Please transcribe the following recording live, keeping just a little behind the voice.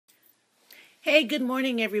Hey, good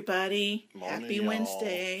morning, everybody. Morning, Happy y'all.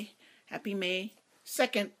 Wednesday. Happy May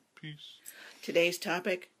 2nd. Peace. Today's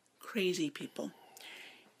topic, crazy people.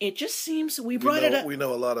 It just seems we We brought it know up. we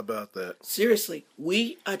know a lot about that. Seriously,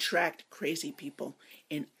 we attract crazy people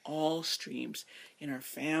in all streams, in our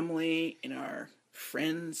family, in our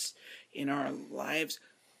friends, in our lives.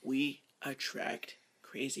 We attract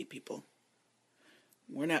crazy people.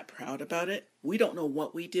 We're not proud about it. We don't know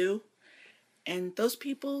what we do. And those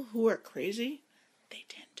people who are crazy, they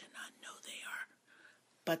tend to not know they are.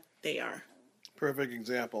 But they are. Perfect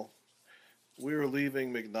example. We were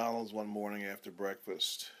leaving McDonald's one morning after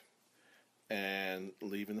breakfast and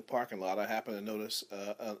leaving the parking lot. I happened to notice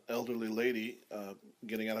an elderly lady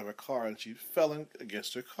getting out of her car, and she fell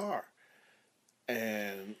against her car.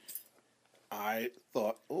 And I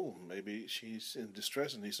thought, oh, maybe she's in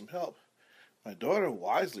distress and needs some help. My daughter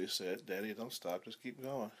wisely said, "Daddy, don't stop, just keep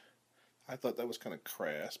going." I thought that was kind of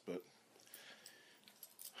crass, but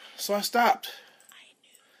so I stopped.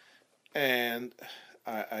 And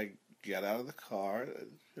I got out of the car,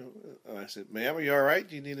 and I said, "Ma'am, are you all right?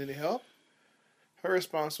 Do you need any help?" Her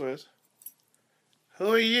response was,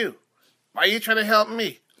 "Who are you? Why are you trying to help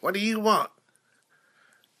me? What do you want?"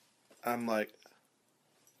 I'm like,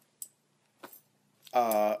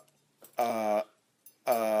 uh, uh,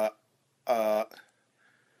 uh,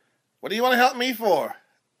 what do you want to help me for?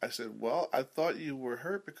 I said, "Well, I thought you were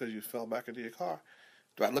hurt because you fell back into your car.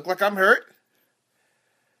 Do I look like I'm hurt?"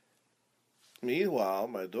 Meanwhile,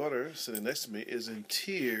 my daughter, sitting next to me, is in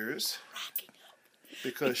tears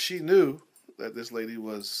because she knew that this lady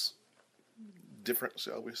was different,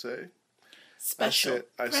 shall we say. Special.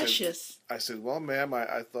 Precious. I said, "Well, ma'am,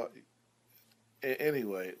 I thought...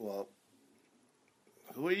 Anyway, well,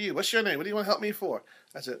 who are you? What's your name? What do you want to help me for?"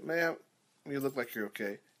 I said, "Ma'am, you look like you're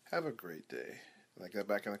okay. Have a great day." And I got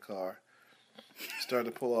back in the car,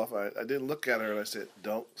 started to pull off. I didn't look at her, and I said,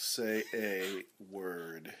 "Don't say a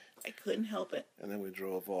word." I couldn't help it. And then we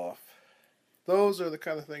drove off. Those are the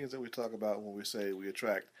kind of things that we talk about when we say we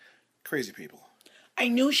attract crazy people. I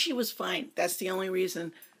knew she was fine. That's the only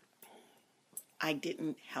reason I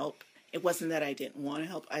didn't help. It wasn't that I didn't want to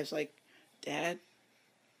help. I was like, "Dad,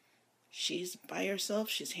 she's by herself.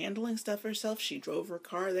 She's handling stuff herself. She drove her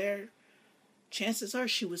car there. Chances are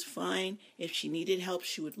she was fine. If she needed help,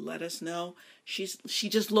 she would let us know." She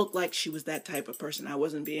just looked like she was that type of person. I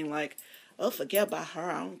wasn't being like, "Oh, forget about her.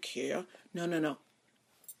 I don't care." No.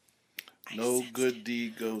 No good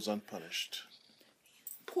deed goes unpunished.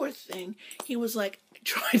 Poor thing. He was like,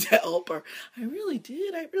 trying to help her. I really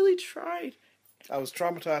did. I really tried. I was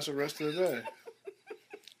traumatized the rest of the day.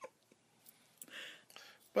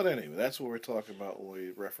 But anyway, that's what we're talking about when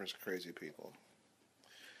we reference crazy people.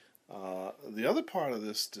 The other part of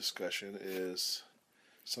this discussion is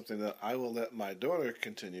something that I will let my daughter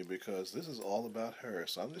continue because this is all about her.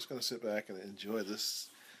 So I'm just going to sit back and enjoy this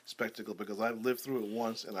spectacle because I've lived through it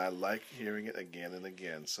once and I like hearing it again and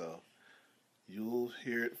again. So you'll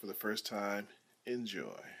hear it for the first time.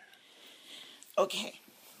 Enjoy. Okay.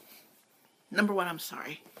 Number one, I'm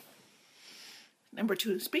sorry. Number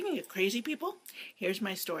two, speaking of crazy people, here's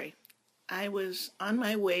my story. I was on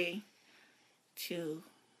my way to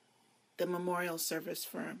the memorial service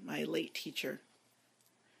for my late teacher.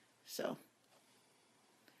 So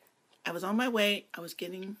I was on my way. I was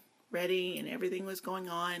getting ready and everything was going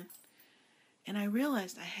on. And I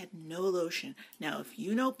realized I had no lotion. Now, if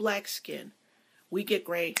you know black skin, we get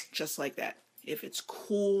gray just like that. If it's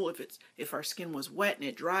cool, if our skin was wet and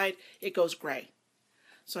it dried, it goes gray.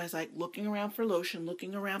 So I was like looking around for lotion,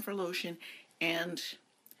 and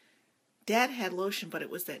Dad had lotion, but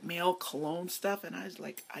it was that male cologne stuff, and I was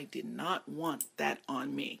like, I did not want that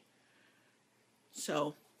on me.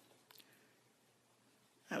 So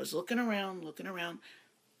I was looking around.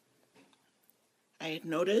 I had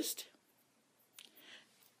noticed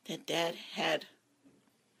that Dad had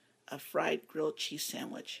a fried grilled cheese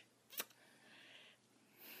sandwich.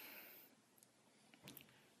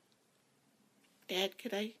 "Dad,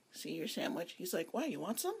 could I see your sandwich?" He's like, "Why, you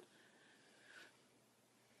want some?"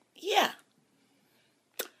 "Yeah."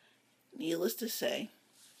 Needless to say,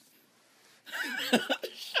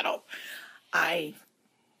 shut up. I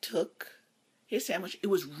took his sandwich. It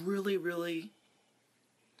was really, really...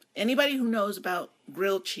 Anybody who knows about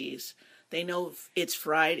grilled cheese, they know it's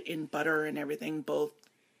fried in butter and everything, both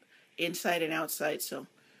inside and outside. So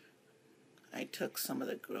I took some of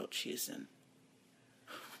the grilled cheese and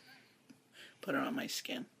put it on my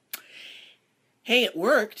skin. Hey, it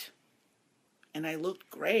worked. And I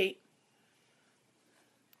looked great.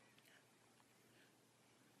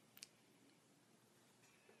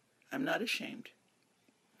 I'm not ashamed.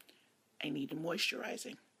 I needed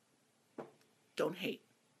moisturizing. don't hate.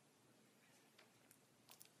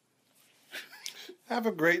 Have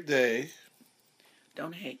a great day.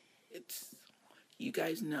 Don't hate. It's, you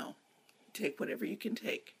guys know. Take whatever you can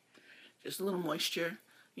take. Just a little moisture,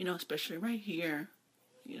 especially right here,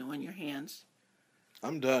 on your hands.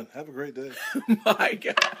 I'm done. Have a great day. Bye,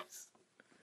 guys.